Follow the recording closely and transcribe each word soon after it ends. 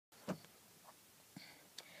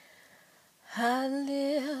I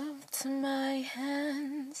lift my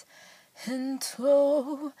hands in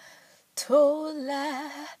total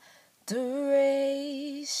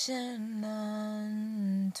adoration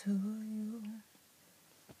unto you.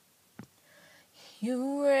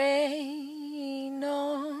 You reign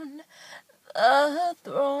on the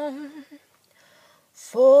throne,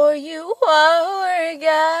 for you are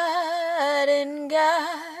God and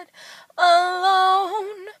God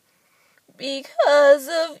alone. Because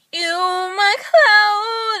of you, my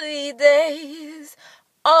cloudy days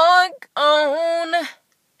are gone.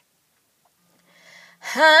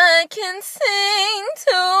 I can sing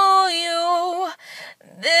to you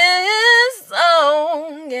this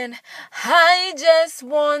song, and I just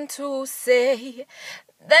want to say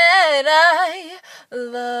that I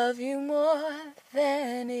love you more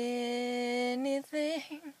than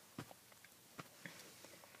anything.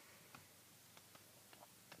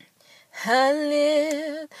 I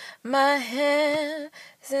lift my hands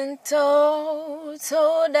in total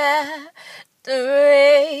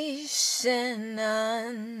adoration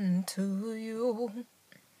unto you.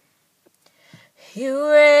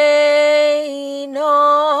 You reign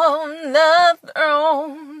on the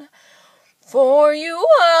throne, for you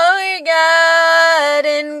are God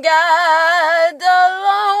and God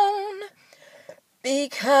alone.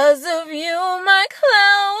 Because of you, my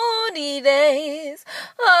cloudy days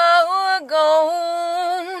are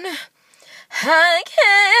gone. I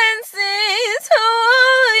can sing to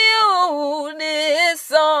you this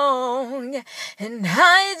song, and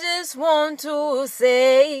I just want to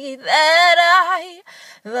say that I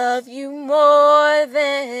love you more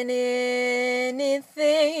than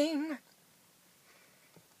anything.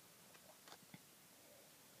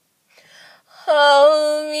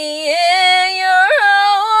 Hold me in your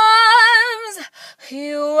arms.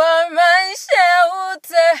 You are my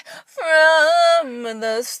shelter from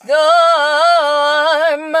the storm.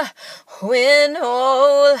 When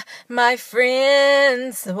all my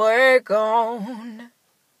friends were gone,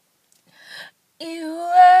 you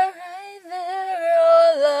were right there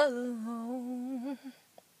all alone.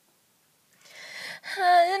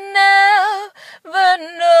 I've never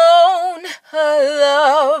known a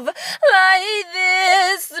love like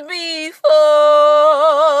this before,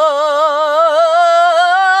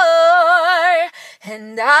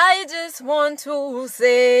 and I just want to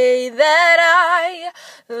say that I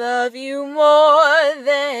love you more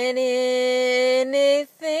than anything.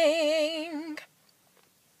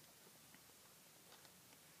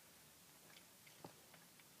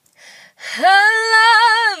 I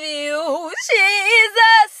love you,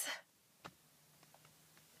 Jesus.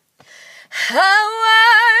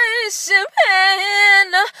 I worship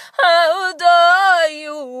and adore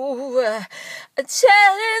you. I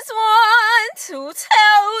just want to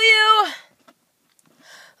tell you,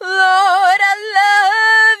 Lord, I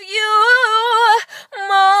love you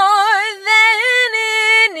more than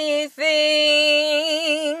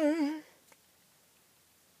anything.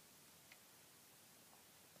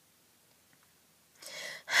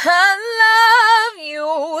 I love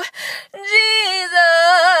you, Jesus,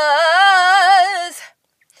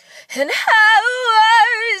 and I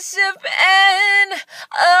worship and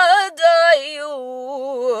adore you.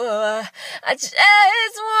 I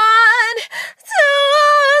just want